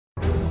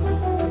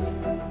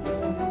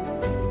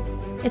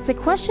It's a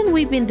question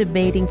we've been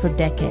debating for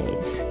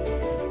decades.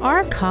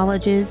 Are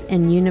colleges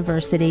and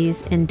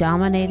universities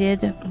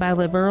dominated by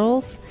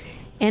liberals?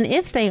 And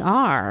if they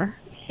are,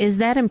 is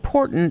that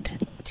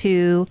important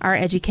to our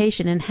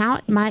education, and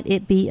how might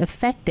it be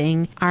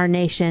affecting our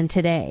nation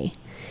today?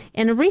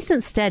 In a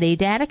recent study,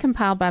 data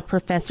compiled by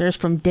professors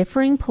from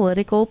differing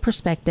political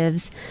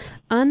perspectives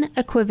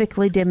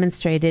unequivocally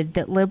demonstrated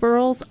that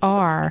liberals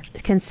are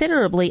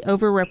considerably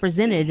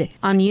overrepresented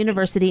on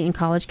university and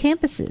college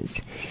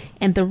campuses.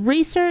 And the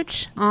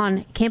research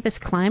on campus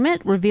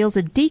climate reveals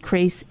a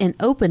decrease in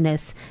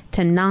openness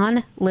to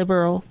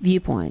non-liberal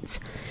viewpoints.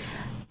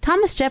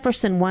 Thomas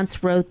Jefferson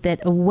once wrote that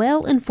a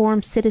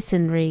well-informed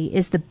citizenry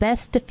is the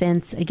best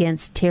defense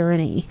against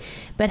tyranny.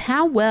 But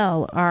how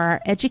well are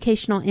our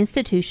educational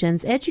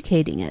institutions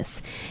educating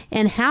us?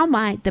 And how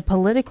might the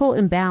political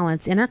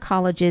imbalance in our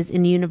colleges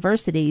and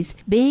universities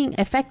be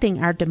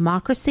affecting our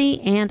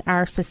democracy and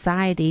our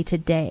society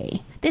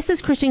today? This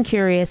is Christian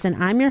Curious,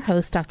 and I'm your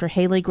host, Dr.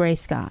 Haley Gray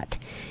Scott.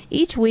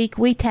 Each week,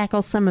 we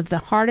tackle some of the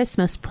hardest,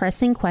 most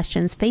pressing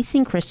questions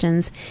facing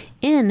Christians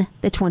in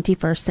the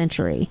 21st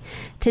century.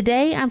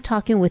 Today, I'm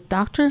talking with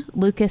Dr.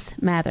 Lucas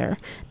Mather,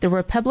 the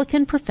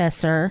Republican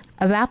professor,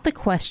 about the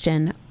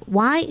question,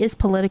 why is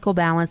political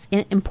balance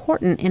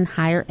important in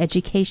higher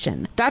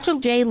education? Dr.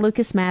 J.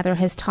 Lucas Mather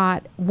has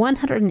taught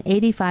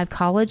 185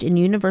 college and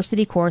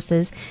university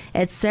courses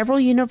at several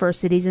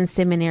universities and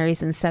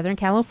seminaries in Southern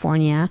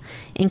California,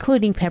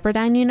 including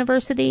Pepperdine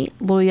University,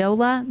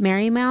 Loyola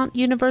Marymount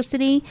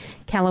University,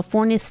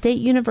 California State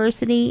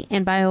University,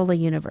 and Biola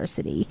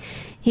University.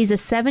 He's a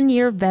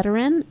 7-year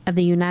veteran of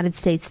the United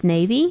States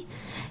Navy,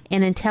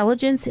 and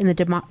intelligence in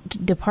the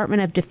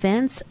Department of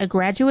Defense, a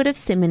graduate of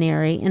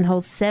seminary, and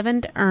holds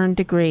 7 earned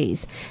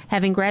degrees,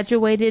 having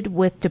graduated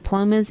with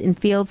diplomas in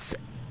fields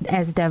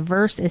as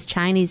diverse as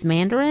Chinese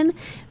Mandarin,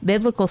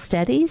 biblical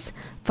studies,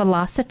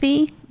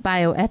 philosophy,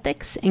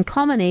 bioethics, and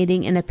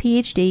culminating in a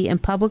PhD in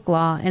public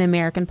law and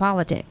American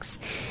politics.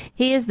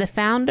 He is the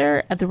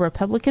founder of The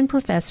Republican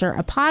Professor,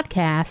 a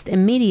podcast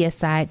and media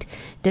site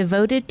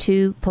devoted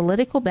to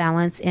political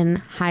balance in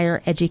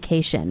higher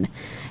education.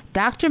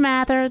 Dr.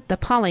 Mather, the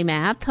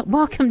polymath,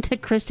 welcome to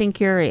Christian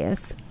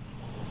Curious.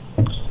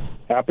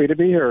 Happy to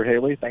be here,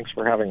 Haley. Thanks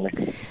for having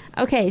me.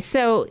 Okay,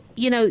 so,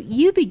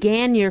 you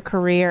began your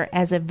career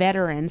as a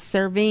veteran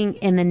serving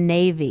in the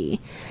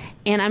Navy,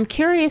 and I'm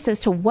curious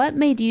as to what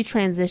made you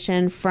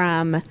transition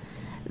from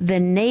the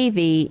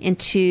Navy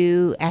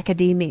into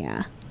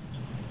academia.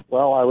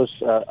 Well, I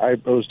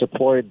was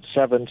deployed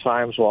 7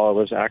 times while I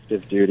was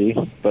active duty,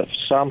 but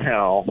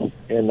somehow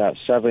in that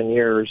 7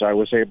 years I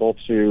was able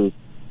to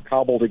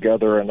cobble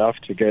together enough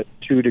to get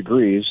 2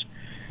 degrees,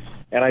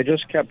 and I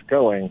just kept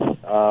going.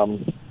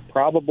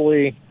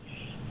 Probably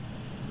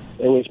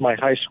it was my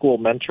high school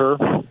mentor.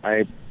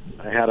 I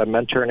had a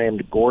mentor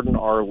named Gordon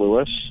R.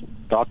 Lewis,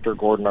 Dr.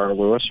 Gordon R.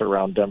 Lewis,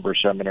 around Denver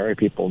Seminary.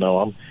 People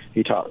know him.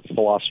 He taught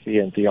philosophy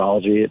and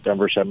theology at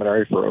Denver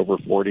Seminary for over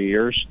 40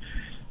 years.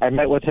 I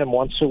met with him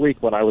once a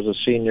week when I was a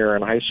senior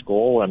in high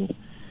school, and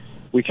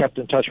we kept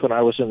in touch when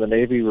I was in the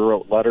Navy. We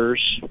wrote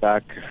letters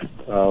back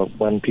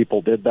when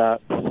people did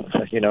that.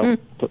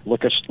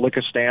 Lick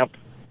a stamp,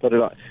 put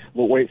it on.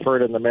 We'll wait for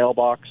it in the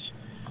mailbox.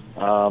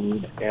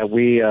 And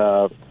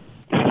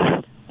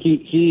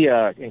he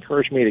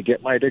encouraged me to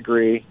get my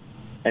degree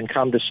and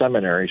come to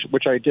seminaries,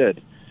 which I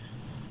did.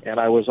 And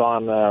I was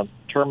on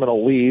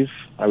terminal leave.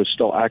 I was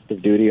still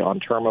active duty on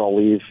terminal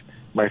leave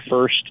my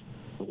first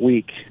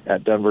week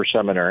at Denver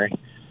Seminary,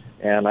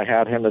 and I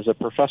had him as a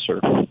professor.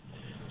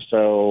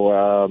 So,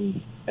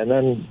 and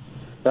then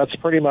that's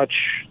pretty much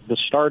the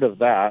start of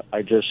that.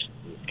 I just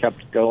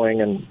kept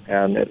going,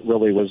 and it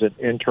really was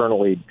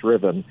internally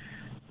driven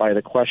by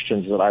the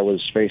questions that I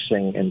was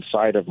facing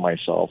inside of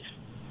myself.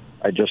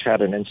 I just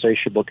had an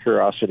insatiable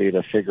curiosity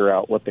to figure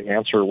out what the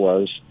answer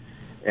was,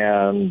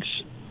 and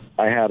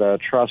I had a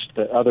trust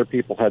that other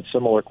people had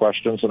similar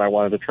questions, and I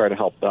wanted to try to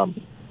help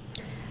them.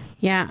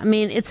 Yeah, I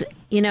mean, it's,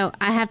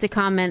 I have to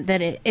comment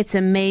that it's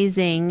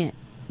amazing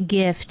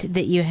gift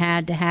that you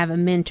had to have a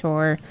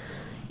mentor,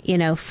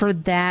 for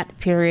that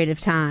period of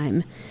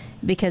time,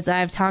 because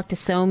I've talked to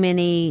so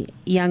many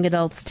young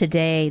adults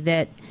today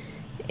that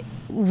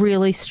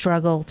really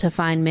struggle to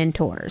find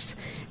mentors,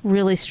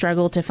 really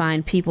struggle to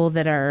find people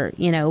that are,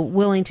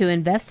 willing to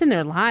invest in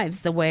their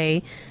lives the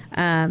way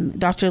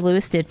Dr.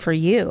 Lewis did for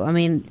you. I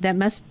mean, that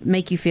must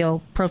make you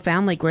feel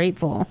profoundly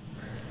grateful.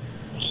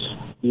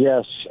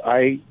 Yes,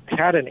 I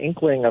had an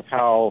inkling of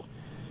how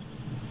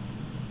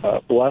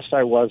blessed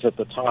I was at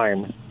the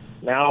time.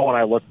 Now, when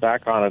I look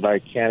back on it, I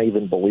can't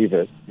even believe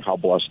it, how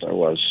blessed I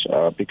was,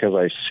 because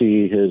I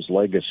see his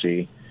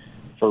legacy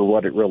for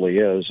what it really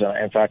is.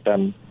 In fact,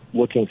 I'm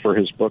looking for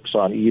his books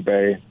on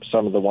eBay,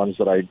 some of the ones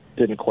that I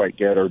didn't quite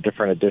get or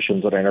different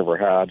editions that I never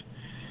had.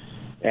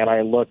 And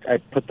I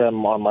put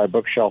them on my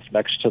bookshelf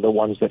next to the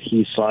ones that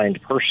he signed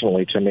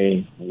personally to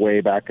me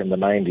way back in the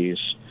 90s.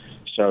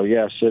 So,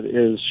 yes, it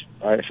is.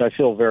 I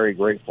feel very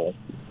grateful.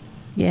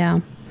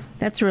 Yeah,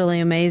 that's really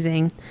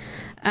amazing.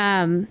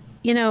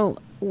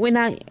 when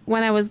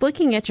I was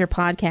looking at your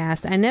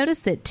podcast, I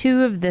noticed that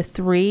 2 of the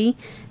 3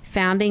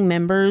 founding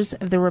members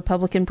of the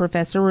Republican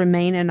Professor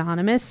remain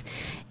anonymous,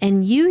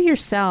 and you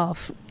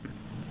yourself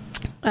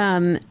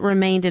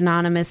remained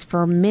anonymous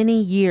for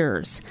many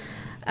years.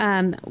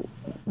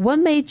 What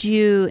made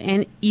you,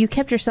 and you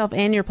kept yourself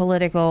and your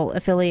political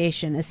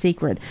affiliation a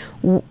secret,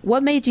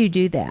 what made you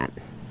do that?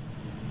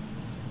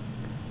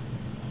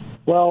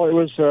 Well, it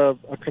was a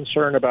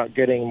concern about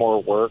getting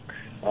more work,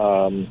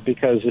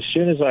 because as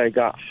soon as I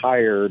got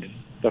hired,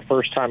 the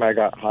first time I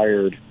got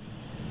hired,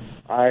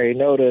 I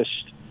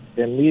noticed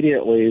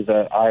immediately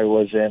that I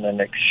was in an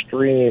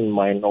extreme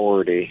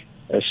minority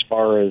as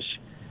far as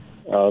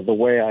the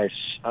way I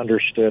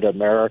understood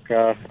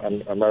America,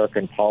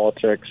 American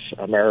politics,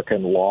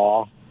 American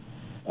law,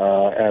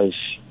 as,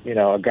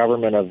 a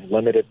government of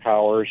limited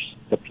powers.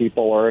 The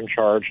people are in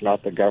charge,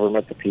 not the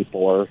government. The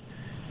people are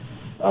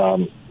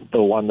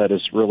the one that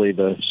is really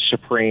the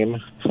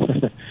supreme.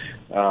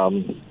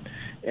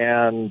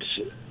 And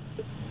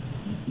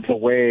the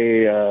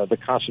way the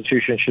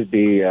Constitution should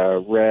be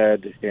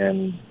read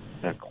in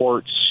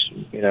courts,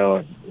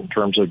 in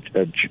terms of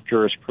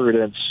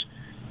jurisprudence.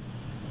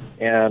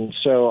 And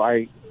so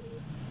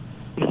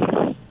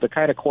the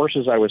kind of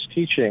courses I was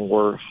teaching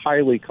were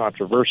highly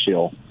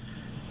controversial.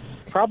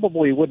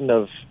 Probably wouldn't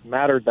have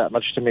mattered that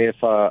much to me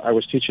if I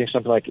was teaching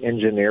something like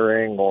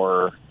engineering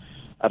or,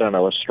 I don't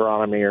know,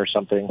 astronomy or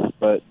something.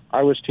 But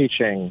I was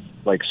teaching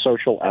like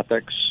social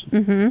ethics,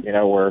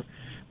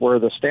 where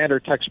the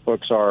standard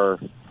textbooks are,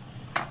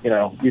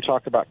 you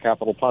talk about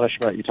capital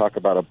punishment, you talk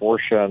about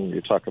abortion, you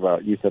talk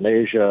about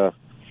euthanasia,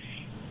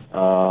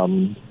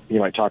 you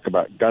might talk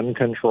about gun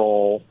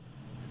control,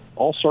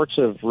 all sorts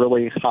of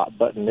really hot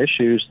button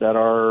issues that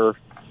are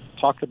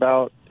talked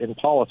about in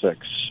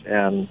politics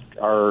and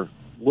are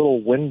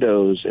little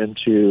windows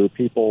into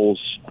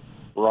people's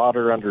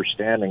broader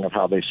understanding of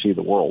how they see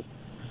the world.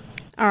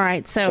 All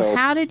right. So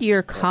how did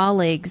your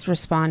colleagues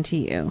respond to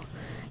you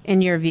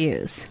and your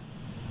views?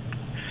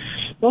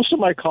 Most of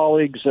my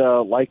colleagues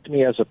liked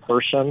me as a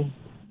person,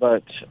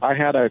 but I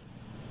had a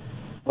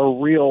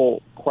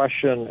real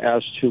question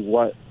as to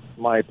what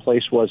my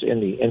place was in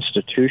the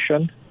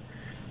institution,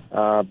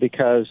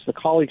 because the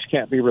colleagues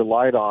can't be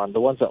relied on. The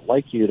ones that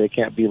like you, they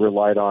can't be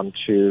relied on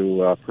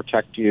to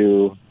protect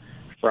you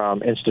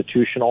from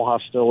institutional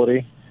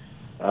hostility.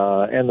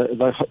 And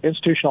the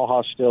institutional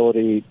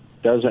hostility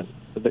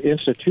the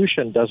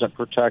institution doesn't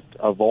protect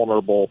a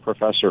vulnerable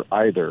professor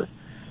either.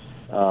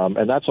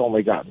 And that's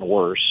only gotten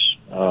worse.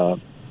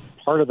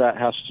 Part of that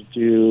has to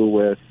do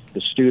with the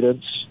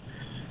students.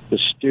 The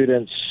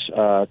students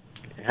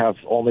have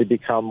only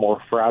become more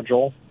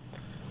fragile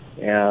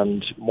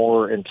and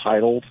more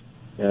entitled.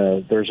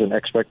 There's an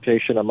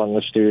expectation among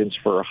the students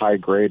for a high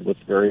grade with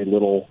very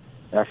little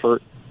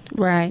effort.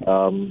 Right.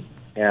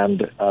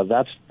 And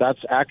that's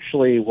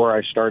actually where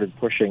I started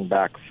pushing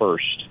back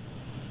first.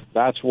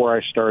 That's where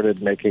I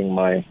started making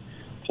my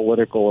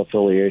political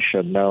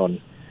affiliation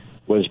known,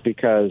 was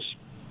because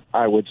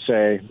I would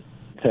say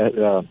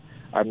that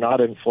I'm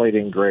not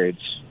inflating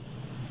grades.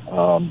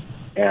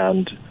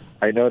 And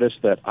I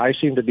noticed that I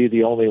seem to be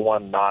the only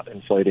one not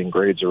inflating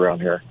grades around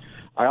here.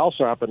 I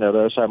also happen to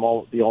notice I'm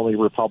the only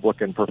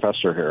Republican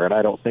professor here, and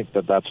I don't think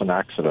that that's an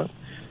accident.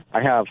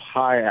 I have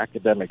high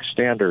academic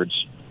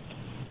standards,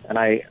 and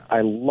I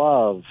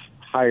love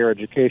higher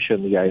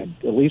education.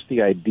 At least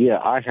the idea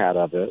I had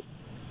of it.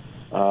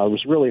 I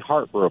was really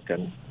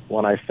heartbroken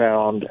when I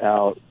found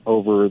out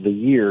over the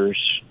years,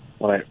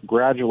 when it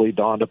gradually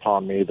dawned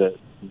upon me that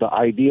the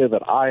idea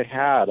that I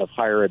had of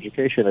higher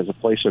education as a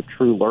place of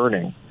true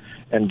learning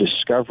and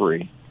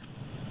discovery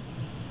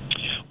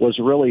was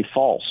really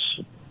false.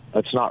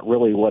 That's not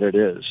really what it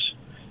is.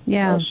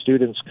 Yeah.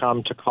 Students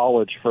come to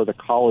college for the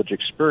college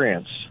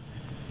experience,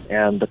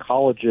 and the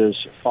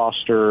colleges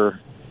foster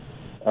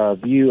a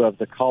view of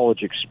the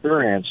college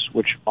experience,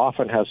 which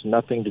often has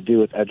nothing to do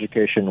with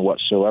education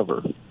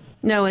whatsoever.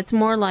 No, it's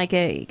more like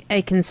a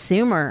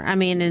consumer. I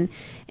mean,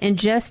 and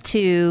just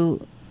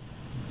to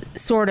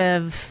sort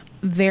of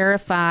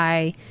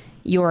verify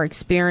your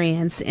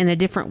experience in a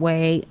different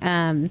way,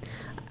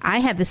 I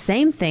had the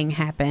same thing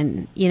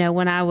happen,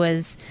 when I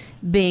was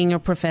being a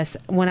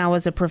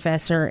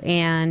professor,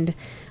 and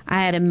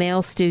I had a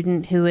male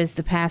student who is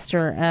the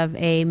pastor of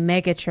a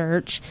mega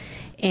church,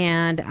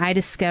 and I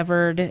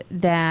discovered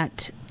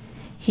that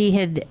he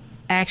had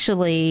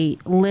actually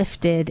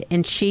lifted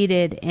and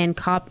cheated and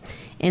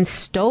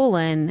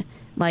stolen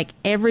like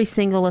every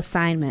single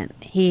assignment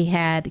he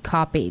had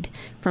copied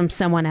from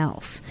someone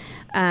else.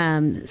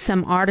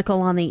 Some article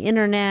on the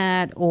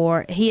internet,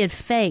 or he had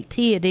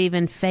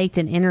even faked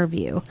an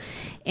interview.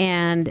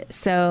 And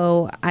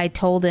so I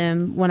told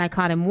him, when I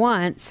caught him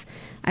once,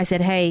 I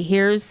said, hey,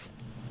 here's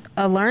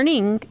a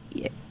learning,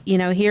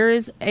 here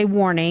is a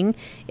warning.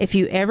 If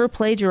you ever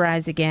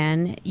plagiarize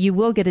again, you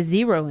will get a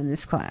 0 in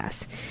this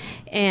class.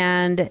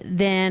 And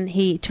then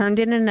he turned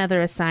in another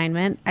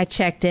assignment. I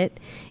checked it.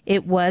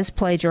 It was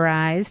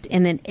plagiarized.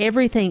 And then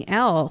everything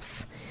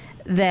else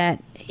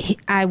that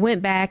I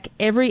went back,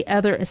 every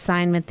other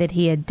assignment that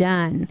he had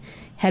done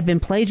had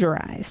been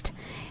plagiarized.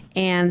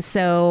 And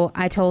so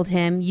I told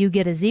him, you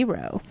get a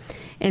 0.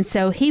 And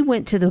so he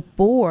went to the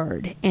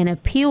board and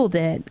appealed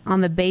it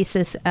on the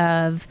basis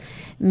of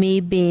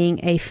me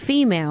being a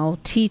female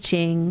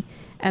teaching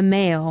a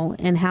male,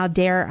 and how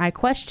dare I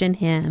question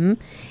him.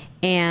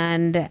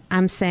 And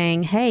I'm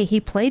saying, hey, he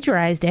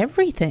plagiarized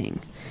everything.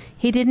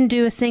 He didn't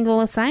do a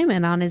single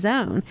assignment on his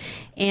own.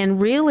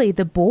 And really,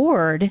 the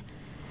board,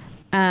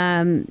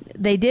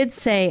 they did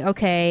say,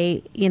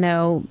 okay, you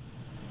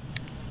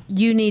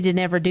need to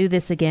never do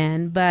this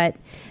again. But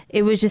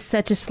it was just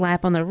such a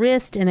slap on the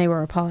wrist, and they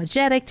were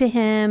apologetic to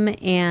him.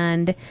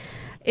 And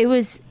it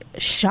was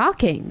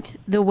shocking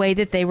the way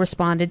that they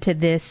responded to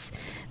this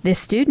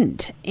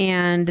student,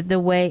 and the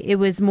way it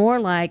was more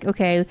like,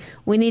 okay,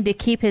 we need to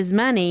keep his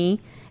money.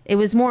 It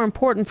was more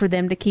important for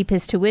them to keep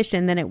his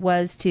tuition than it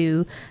was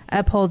to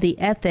uphold the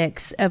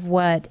ethics of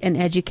what an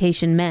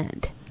education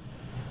meant.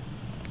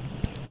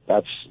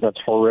 That's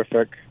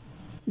horrific.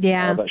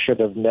 Yeah, that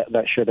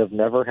should have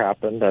never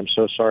happened. I'm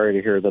so sorry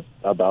to hear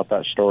about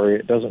that story.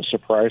 It doesn't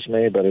surprise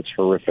me, but it's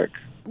horrific.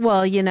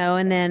 Well,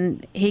 and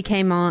then he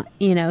came on.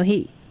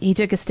 He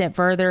took a step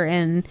further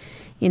and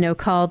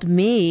called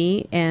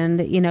me and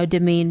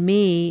demeaned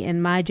me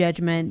in my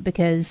judgment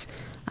because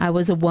I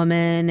was a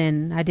woman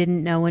and I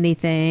didn't know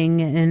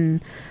anything.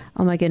 And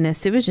oh my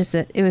goodness, it was just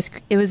it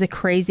was a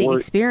crazy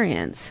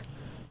experience.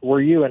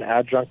 Were you an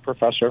adjunct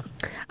professor?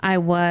 I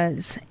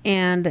was.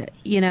 And,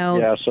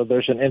 Yeah, so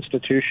there's an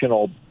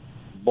institutional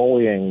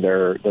bullying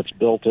there that's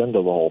built into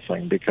the whole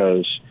thing,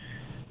 because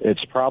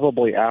it's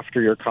probably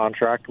after your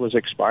contract was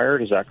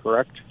expired. Is that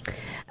correct?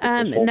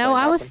 No,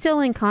 I was still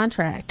in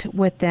contract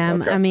with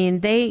them. Okay. I mean,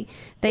 they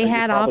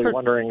had offered.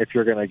 Wondering if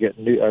you're going to get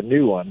a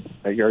new one.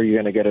 Are you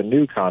going to get a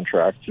new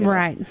contract?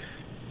 Right.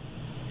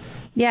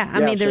 Yeah,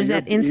 I mean, there's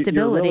that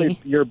instability.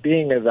 You're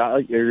being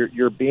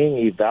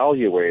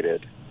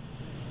evaluated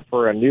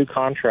for a new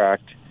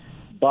contract,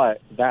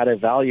 but that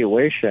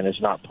evaluation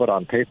is not put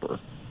on paper.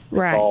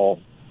 Right. It's all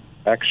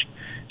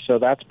so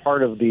that's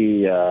part of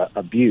the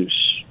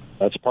abuse.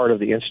 That's part of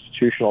the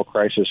institutional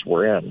crisis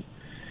we're in,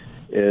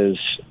 is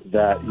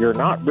that you're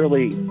not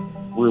really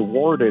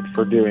rewarded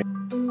for doing.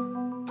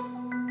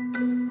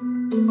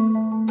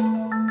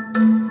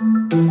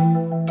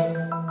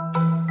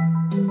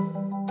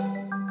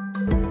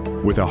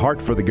 With a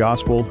heart for the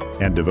gospel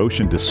and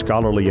devotion to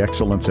scholarly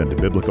excellence and to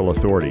biblical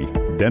authority,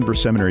 Denver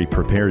Seminary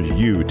prepares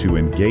you to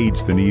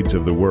engage the needs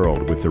of the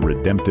world with the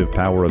redemptive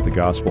power of the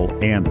gospel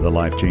and the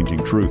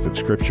life-changing truth of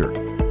Scripture.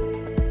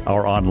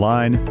 Our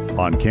online,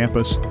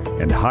 on-campus,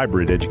 and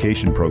hybrid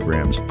education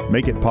programs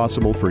make it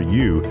possible for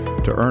you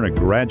to earn a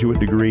graduate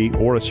degree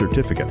or a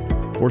certificate,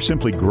 or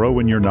simply grow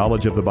in your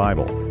knowledge of the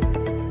Bible.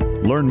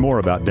 Learn more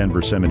about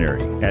Denver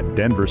Seminary at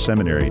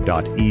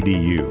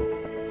denverseminary.edu.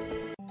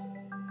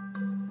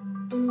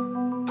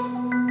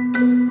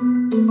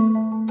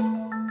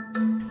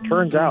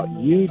 Turns out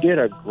you did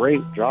a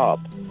great job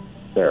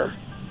there.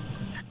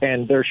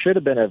 And there should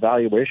have been an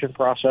evaluation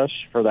process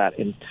for that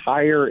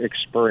entire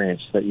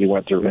experience that you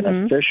went through, an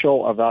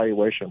official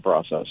evaluation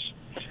process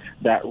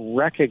that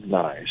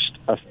recognized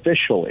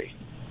officially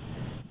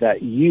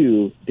that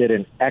you did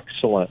an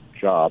excellent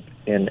job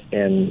in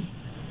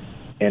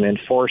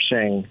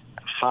enforcing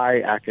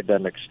high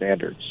academic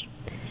standards.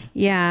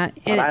 Yeah.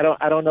 And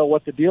I don't know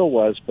what the deal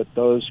was, but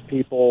those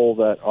people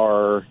that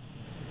are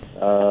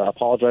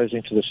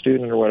apologizing to the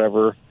student or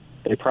whatever,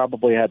 they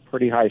probably had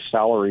pretty high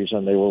salaries,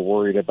 and they were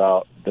worried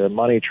about the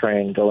money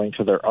train going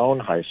to their own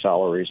high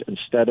salaries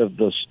instead of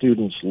the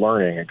students'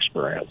 learning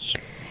experience.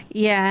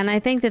 Yeah, and I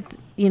think that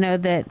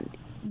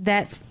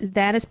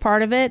that is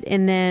part of it.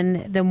 And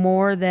then the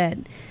more that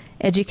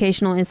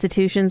educational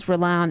institutions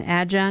rely on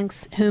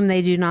adjuncts whom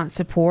they do not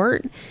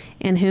support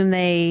and whom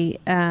they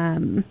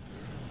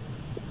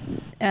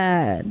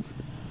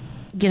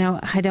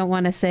I don't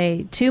want to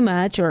say too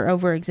much or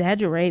over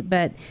exaggerate,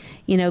 but,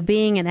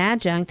 being an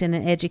adjunct in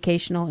an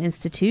educational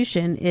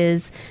institution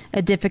is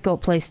a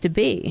difficult place to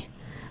be,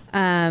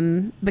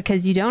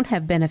 because you don't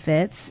have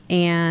benefits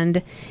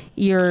and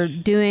you're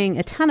doing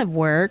a ton of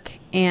work,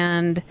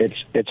 and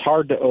it's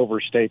hard to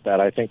overstate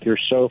that. I think you're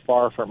so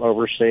far from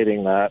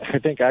overstating that. I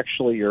think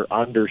actually you're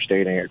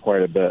understating it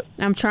quite a bit.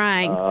 I'm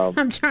trying.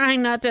 I'm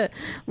trying not to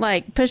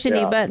push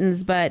any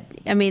buttons, but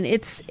I mean,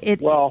 it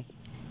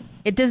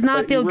does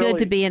not feel good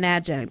to be an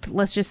adjunct.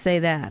 Let's just say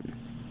that.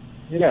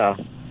 Yeah,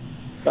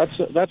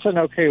 that's an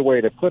okay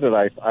way to put it,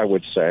 I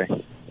would say.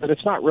 But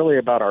it's not really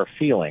about our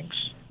feelings.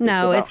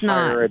 No, it's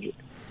not.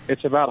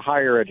 It's about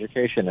higher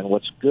education and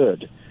what's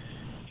good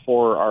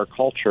for our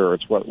culture.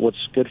 It's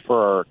what's good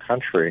for our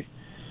country.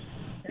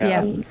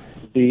 And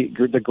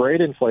the grade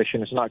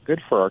inflation is not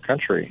good for our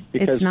country,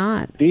 because it's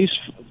not.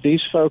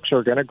 These folks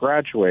are going to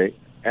graduate,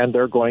 and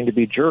they're going to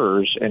be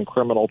jurors in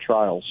criminal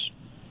trials.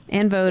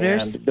 And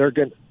voters. And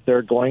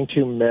they're going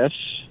to miss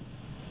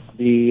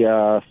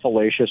the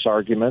fallacious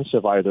arguments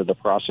of either the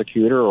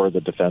prosecutor or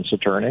the defense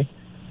attorney.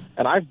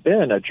 And I've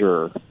been a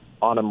juror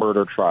on a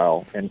murder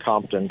trial in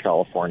Compton,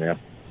 California.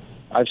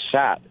 I've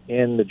sat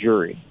in the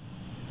jury,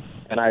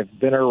 and I've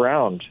been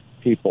around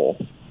people,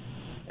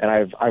 and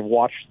I've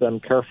watched them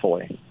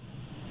carefully.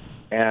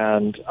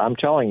 And I'm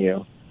telling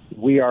you,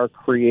 we are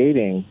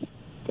creating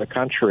the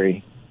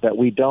country that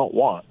we don't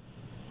want,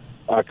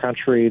 a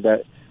country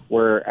that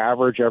where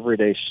average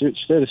everyday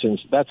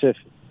citizens, that's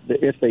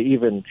if they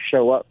even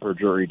show up for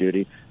jury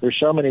duty. There's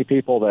so many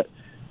people that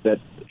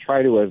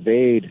try to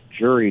evade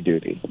jury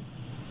duty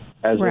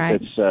as right.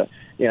 if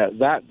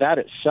it's that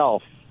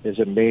itself is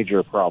a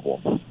major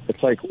problem.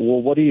 It's like,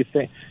 well, what do you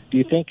think? Do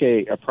you think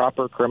a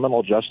proper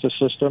criminal justice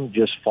system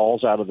just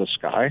falls out of the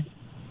sky?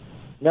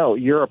 No,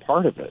 you're a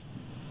part of it.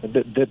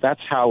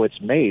 That's how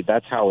it's made.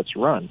 That's how it's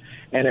run.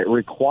 And it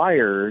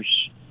requires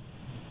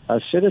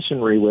a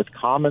citizenry with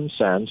common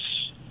sense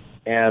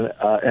and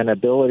an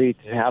ability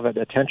to have an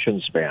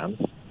attention span.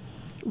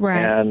 Right.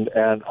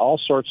 And all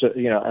sorts of,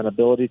 an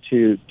ability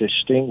to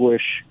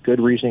distinguish good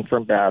reasoning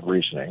from bad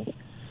reasoning.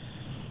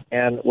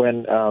 And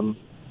when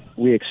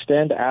we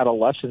extend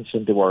adolescence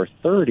into our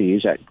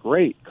 30s at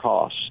great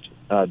cost,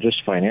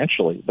 just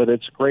financially, but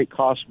it's great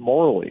cost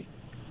morally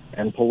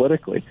and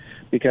politically,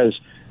 because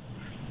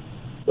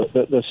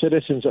the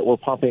citizens that we're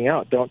pumping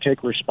out don't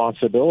take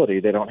responsibility.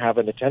 They don't have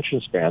an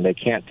attention span. They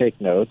can't take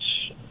notes.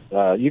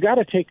 You got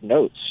to take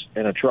notes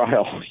in a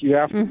trial. You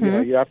have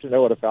to, you have to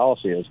know what a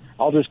fallacy is.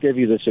 I'll just give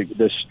you this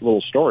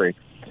little story.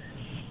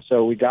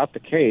 So we got the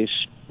case.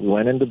 We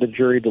went into the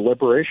jury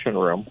deliberation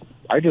room.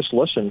 I just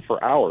listened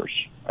for hours.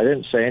 I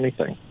didn't say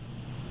anything.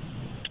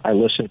 I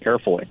listened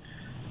carefully.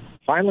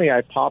 Finally,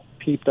 I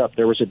peeped up.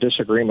 There was a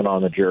disagreement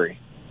on the jury.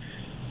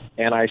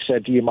 And I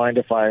said, do you mind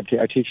if I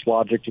teach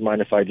logic? Do you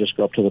mind if I just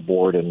go up to the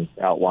board and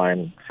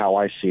outline how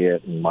I see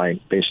it and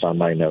based on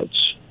my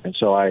notes? And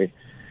so I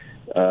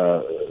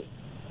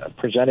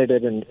presented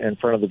it in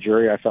front of the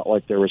jury. I felt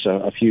like there was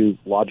a few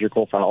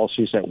logical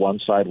fallacies that one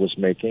side was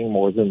making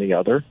more than the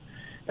other.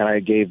 And I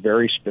gave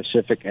very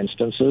specific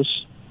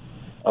instances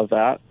of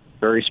that,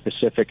 very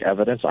specific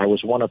evidence. I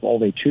was one of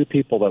only two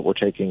people that were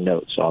taking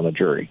notes on the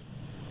jury.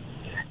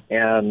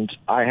 And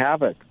I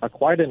have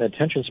quite an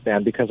attention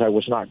span because I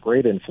was not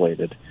grade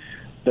inflated.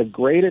 The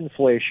grade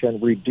inflation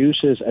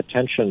reduces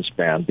attention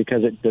span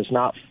because it does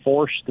not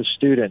force the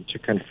student to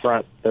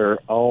confront their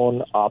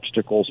own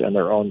obstacles and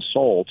their own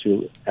soul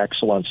to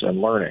excellence and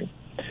learning.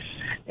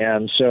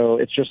 And so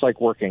it's just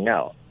like working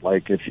out.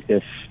 Like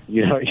if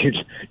you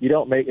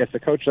don't make, if the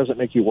coach doesn't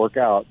make you work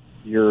out,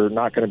 you're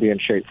not going to be in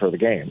shape for the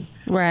game.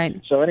 Right.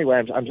 So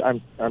anyway,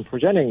 I'm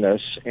presenting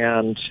this,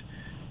 and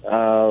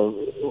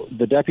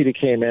the deputy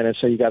came in and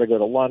said, you got to go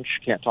to lunch,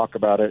 can't talk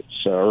about it,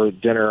 or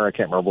dinner, I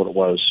can't remember what it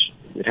was.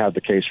 We'd had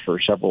the case for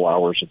several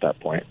hours at that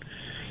point.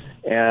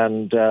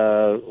 And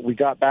we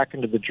got back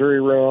into the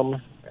jury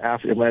room.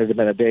 After, it might have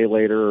been a day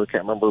later, I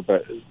can't remember,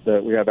 but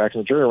we got back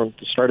in the jury room,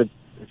 started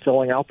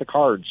filling out the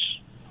cards.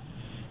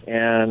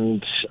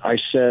 And I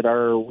said,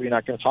 are we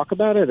not going to talk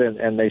about it?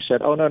 And they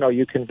said, oh, no,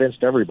 you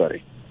convinced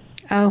everybody.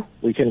 Oh.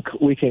 We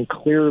can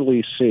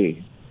clearly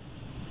see.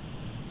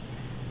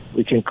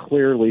 We can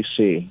clearly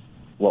see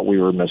what we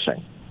were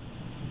missing.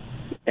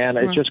 And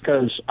it's just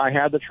because I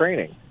had the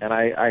training, and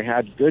I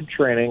had good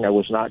training. I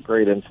was not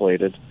grade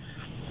inflated.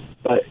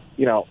 But,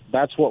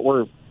 that's what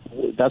we're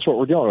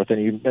dealing with.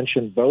 And you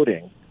mentioned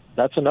voting.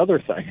 That's another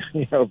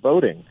thing,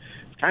 voting.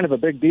 It's kind of a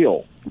big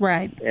deal.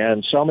 Right.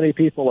 And so many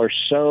people are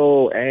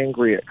so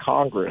angry at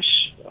Congress.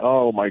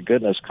 Oh, my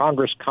goodness.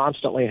 Congress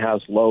constantly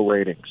has low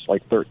ratings,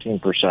 like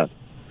 13%.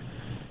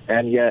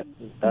 And yet...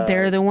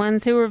 they're the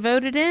ones who were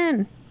voted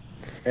in.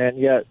 And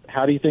yet,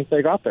 how do you think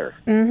they got there?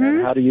 Mm-hmm.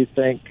 And how do you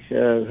think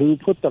who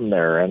put them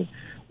there? And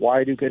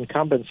why do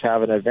incumbents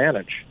have an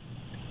advantage?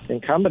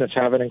 Incumbents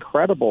have an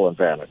incredible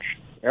advantage.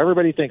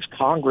 Everybody thinks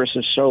Congress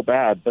is so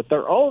bad, but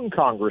their own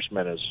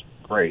congressman is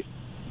great,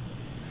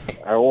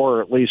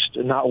 or at least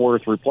not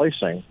worth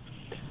replacing.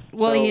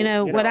 Well,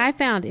 so, what I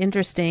found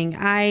interesting,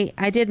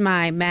 I did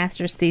my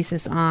master's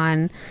thesis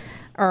on,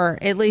 or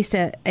at least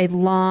a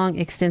long,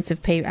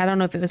 extensive paper. I don't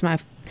know if it was my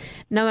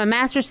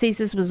master's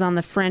thesis was on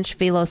the French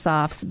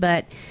philosophes,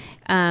 but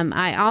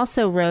I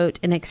also wrote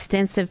an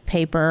extensive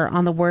paper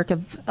on the work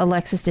of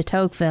Alexis de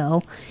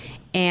Tocqueville,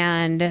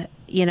 and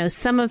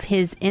some of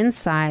his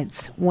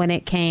insights when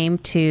it came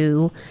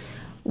to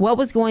what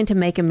was going to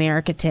make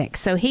America tick.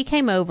 So he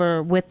came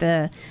over with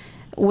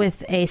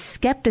a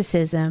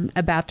skepticism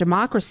about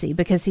democracy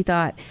because he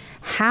thought,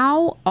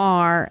 how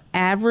are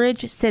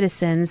average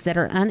citizens that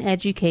are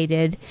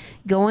uneducated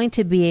going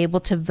to be able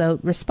to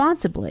vote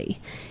responsibly?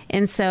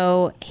 And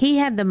so he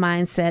had the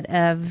mindset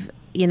of,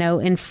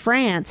 in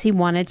France, he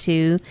wanted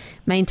to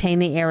maintain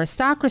the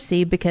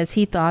aristocracy because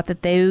he thought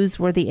that those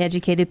were the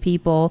educated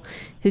people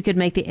who could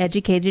make the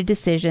educated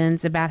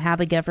decisions about how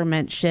the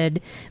government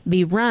should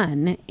be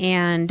run.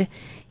 And,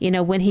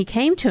 when he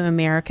came to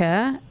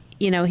America,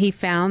 he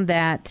found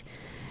that,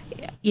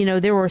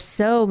 there were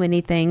so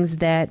many things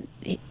that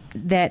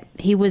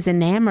he was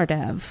enamored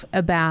of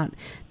about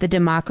the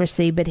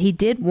democracy, but he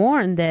did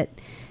warn that,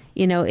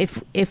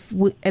 if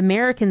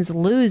Americans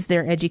lose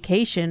their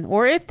education,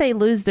 or if they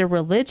lose their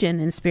religion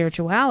and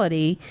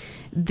spirituality,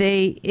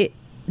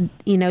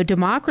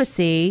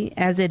 democracy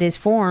as it is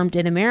formed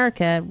in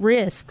America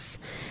risks,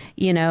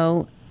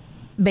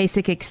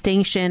 basic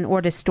extinction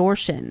or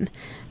distortion,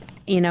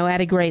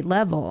 at a great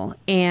level.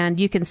 And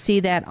you can see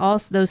that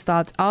also, those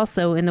thoughts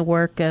also in the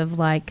work of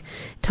like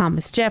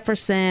Thomas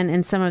Jefferson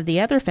and some of the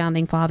other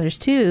founding fathers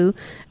too,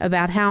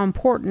 about how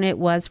important it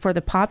was for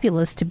the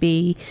populace to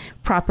be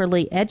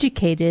properly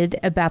educated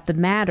about the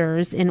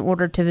matters in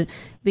order to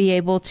be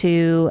able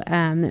to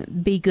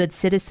be good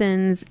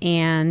citizens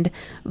and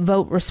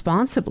vote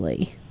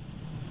responsibly.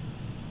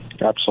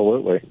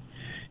 Absolutely.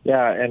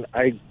 Yeah, and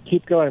I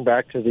keep going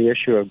back to the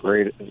issue of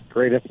great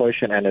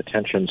inflation and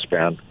attention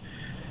span.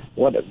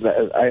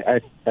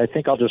 I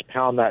think I'll just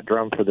pound that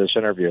drum for this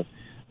interview.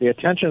 The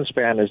attention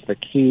span is the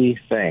key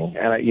thing.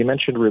 And you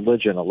mentioned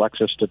religion,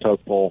 Alexis de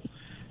Tocqueville,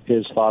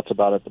 his thoughts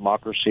about a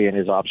democracy and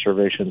his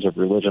observations of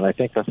religion. I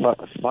think the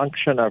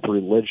function of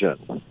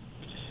religion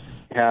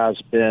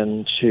has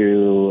been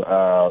to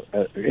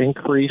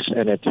increase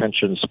an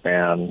attention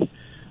span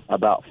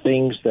about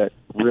things that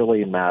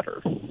really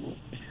matter.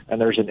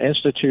 And there's an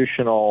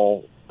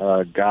institutional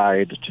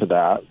guide to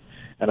that,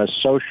 and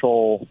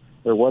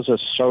there was a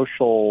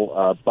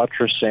social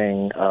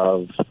buttressing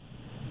of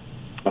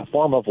a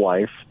form of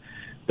life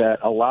that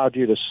allowed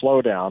you to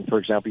slow down. For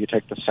example, you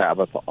take the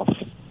Sabbath off.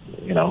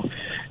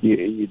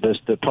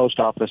 The post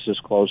office is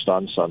closed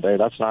on Sunday.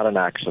 That's not an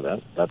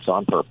accident. That's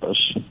on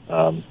purpose.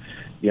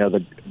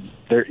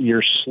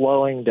 You're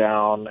slowing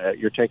down.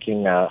 You're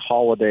taking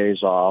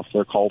holidays off.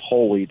 They're called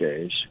holy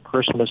days.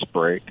 Christmas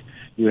break.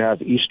 You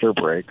have Easter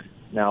break.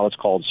 Now it's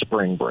called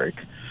spring break.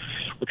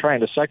 We're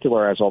trying to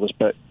secularize all this,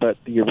 but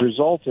the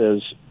result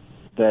is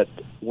that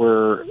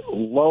we're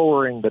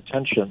lowering the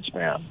attention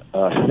span,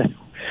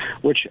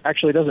 which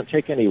actually doesn't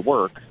take any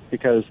work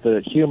because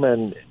the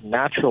human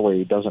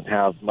naturally doesn't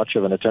have much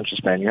of an attention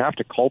span. You have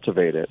to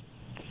cultivate it.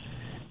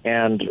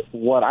 And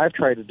what I've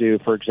tried to do,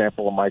 for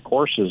example, in my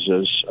courses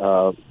is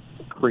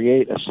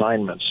create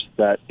assignments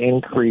that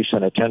increase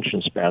an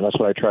attention span. That's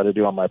what I try to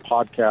do on my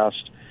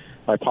podcast.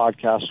 My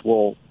podcast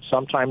will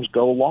sometimes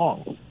go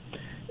long.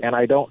 And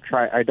I don't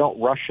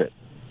rush it.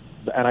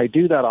 And I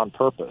do that on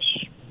purpose.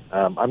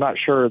 I'm not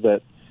sure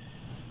that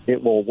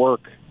it will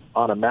work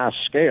on a mass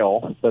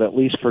scale, but at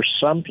least for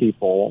some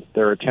people,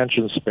 their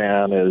attention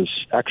span is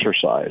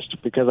exercised,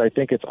 because I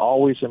think it's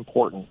always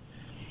important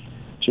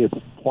to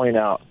point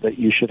out that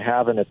you should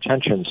have an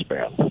attention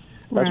span. That's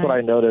right. What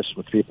I notice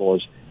with people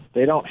is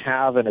they don't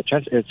have an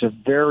attention. It's a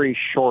very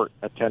short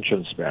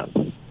attention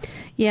span.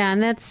 Yeah,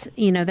 and that's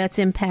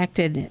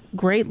impacted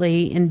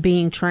greatly in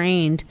being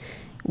trained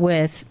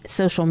with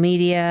social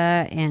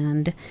media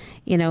and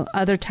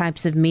other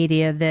types of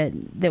media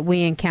that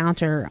we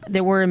encounter,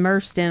 that we're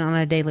immersed in on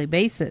a daily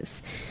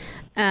basis.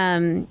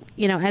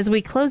 As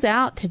we close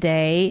out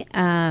today,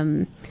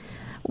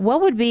 what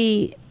would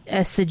be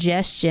a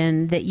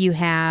suggestion that you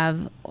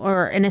have,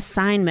 or an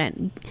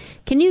assignment?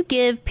 Can you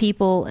give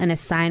people an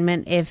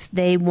assignment if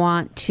they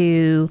want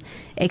to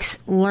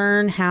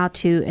learn how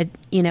to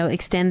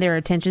extend their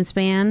attention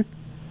span?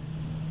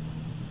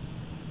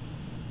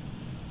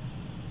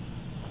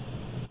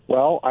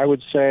 Well, I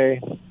would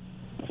say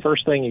the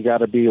first thing you got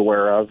to be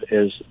aware of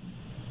is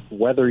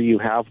whether you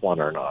have one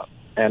or not,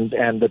 and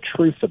the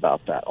truth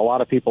about that. A lot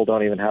of people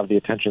don't even have the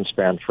attention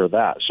span for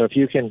that. So if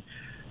you can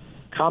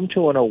come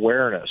to an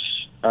awareness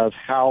of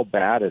how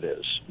bad it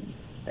is,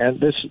 and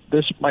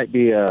this might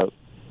be a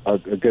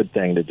good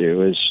thing to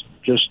do, is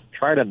just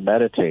try to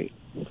meditate.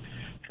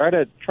 Try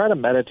to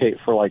meditate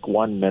for like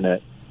 1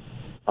 minute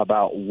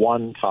about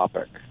one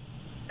topic,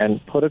 and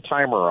put a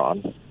timer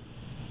on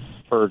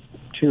for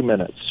 2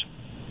 minutes,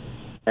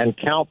 and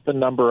count the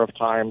number of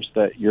times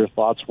that your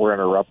thoughts were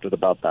interrupted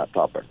about that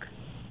topic.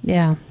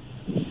 Yeah.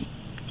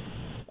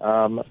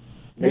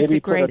 That's a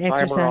great put a timer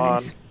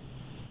exercise. On.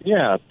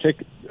 Yeah,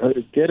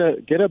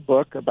 get a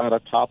book about a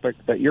topic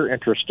that you're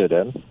interested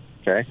in.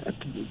 Okay,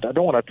 I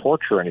don't want to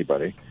torture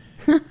anybody.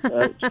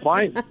 It's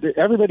fine.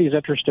 Everybody's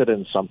interested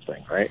in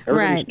something, right?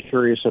 Everybody's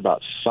curious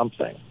about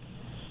something.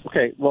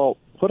 Okay, well,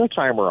 put a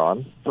timer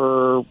on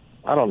for,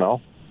 I don't know,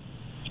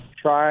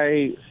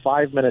 try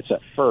 5 minutes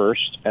at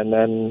first, and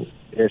then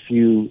if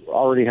you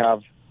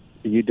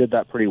did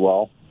that pretty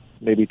well,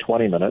 maybe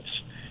 20 minutes,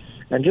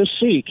 and just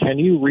see, can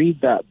you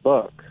read that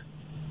book?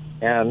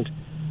 And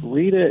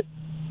read it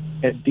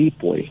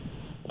deeply,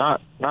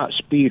 not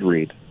speed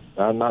read.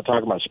 I'm not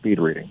talking about speed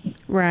reading.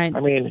 Right. I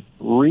mean,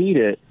 read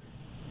it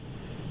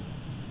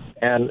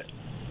and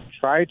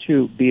try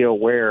to be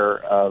aware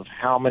of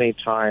how many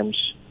times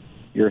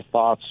your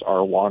thoughts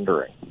are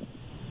wandering,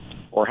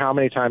 or how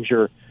many times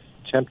you're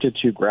tempted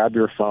to grab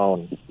your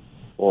phone,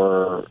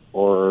 or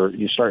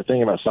you start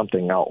thinking about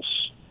something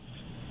else.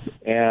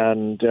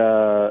 And,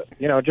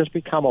 just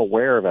become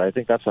aware of it. I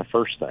think that's the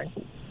first thing.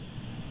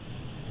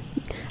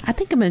 I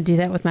think I'm going to do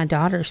that with my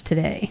daughters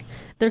today.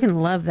 They're going to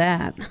love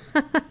that.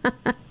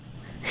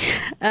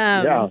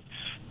 Yeah.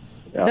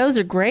 Those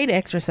are great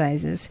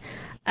exercises.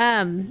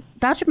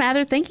 Dr.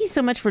 Mather, thank you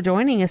so much for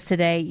joining us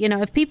today. You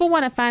know, if people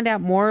want to find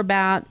out more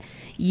about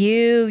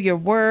you, your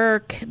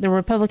work, the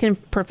Republican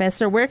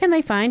Professor, where can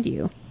they find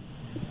you?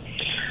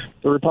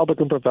 The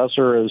Republican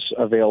Professor is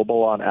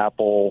available on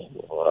Apple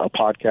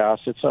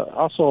Podcasts. It's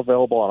also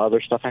available on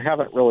other stuff. I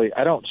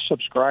don't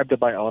subscribe to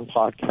my own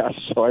podcast,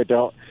 so I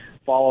don't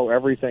follow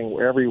everything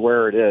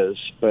everywhere it is,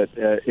 but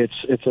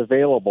it's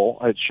available.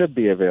 It should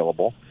be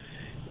available.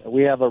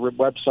 We have a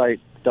website,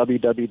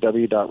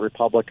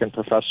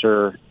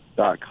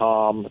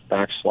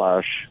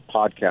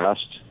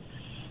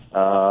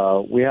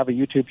 www.republicanprofessor.com/podcast. We have a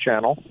YouTube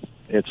channel.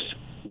 It's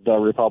The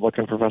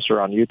Republican Professor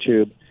on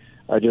YouTube.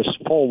 Just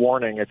full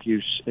warning: if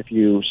you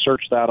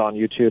search that on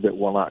YouTube, it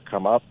will not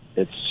come up.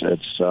 It's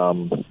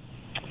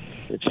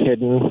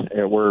hidden.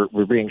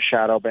 We're being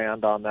shadow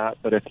banned on that.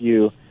 But if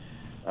you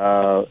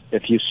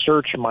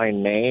search my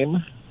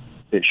name,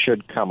 it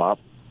should come up.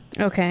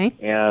 Okay.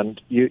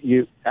 And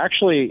you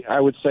actually, I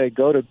would say,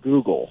 go to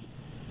Google.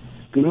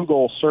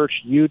 Google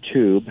search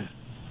YouTube,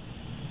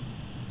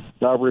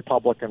 The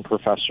Republican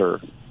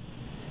Professor,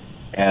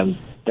 and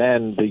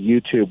then the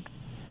YouTube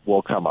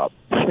will come up.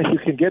 You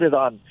can get it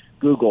on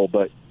Google,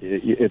 but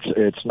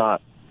it's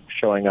not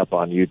showing up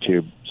on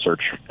YouTube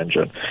search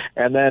engine.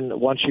 And then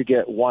once you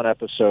get one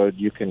episode,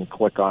 you can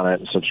click on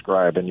it and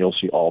subscribe, and you'll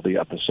see all the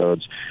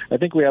episodes. I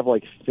think we have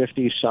like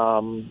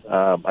 50-some.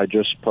 I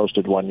just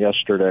posted one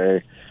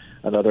yesterday.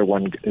 Another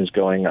one is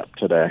going up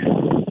today.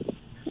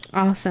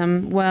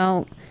 Awesome.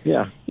 Well,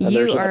 yeah,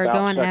 you are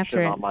going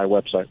after it on my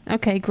website.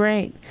 Okay,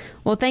 great.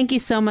 Well, thank you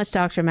so much,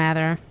 Dr.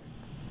 Mather.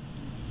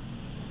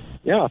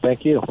 Yeah,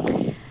 thank you.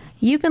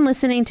 You've been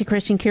listening to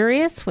Christian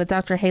Curious with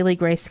Dr. Haley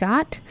Gray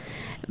Scott.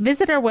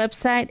 Visit our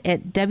website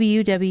at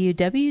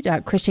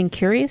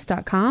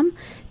www.christiancurious.com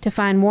to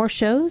find more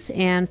shows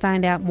and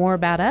find out more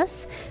about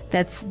us.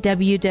 That's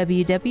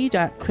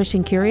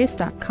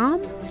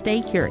www.christiancurious.com.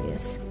 Stay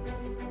curious.